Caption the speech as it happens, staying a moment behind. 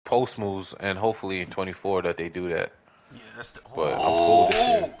post moves, and hopefully in 24 that they do that. Yeah, that's the. But I'm cool with the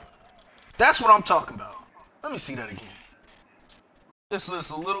shoe. Oh, that's what I'm talking about. Let me see that again. This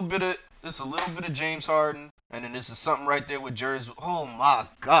a little bit of James Harden, and then this is something right there with Jersey. Oh my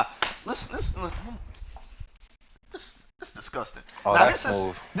God! Listen. This is disgusting. Oh, Now that's this is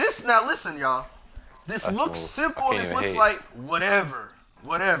smooth. this. Now listen, y'all. This That's looks smooth. I simple. can't This even looks hate. like whatever,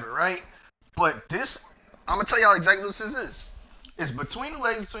 right? But this, I'm gonna tell y'all exactly what this is. It's between the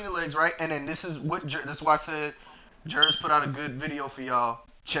legs, right? And then this is what. That's why I said Jers put out a good video for y'all.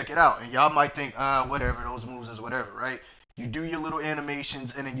 Check it out, and y'all might think, whatever, those moves is whatever, right? You do your little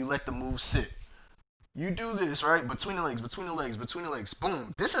animations, and then you let the move sit. You do this, right? Between the legs, between the legs, between the legs.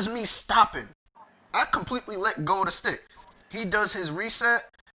 Boom. This is me stopping. I completely let go of the stick. He does his reset,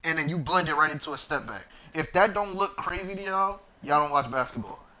 and then you blend it right into a step back. If that don't look crazy to y'all, y'all don't watch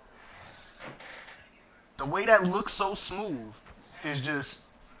basketball. The way that looks so smooth is just,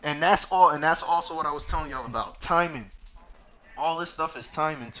 and that's all, and that's also what I was telling y'all about timing. All this stuff is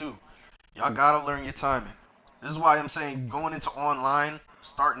timing too. Y'all gotta learn your timing. This is why I'm saying going into online,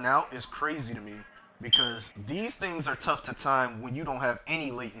 starting out, is crazy to me because these things are tough to time when you don't have any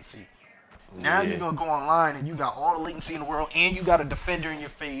latency. Now you're Yeah. gonna go online and you got all the latency in the world, and you got a defender in your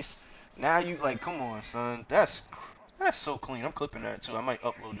face. Now you like, come on, son. That's so clean. I'm clipping that too. I might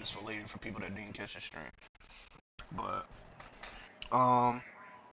upload this for later for people that didn't catch the stream. But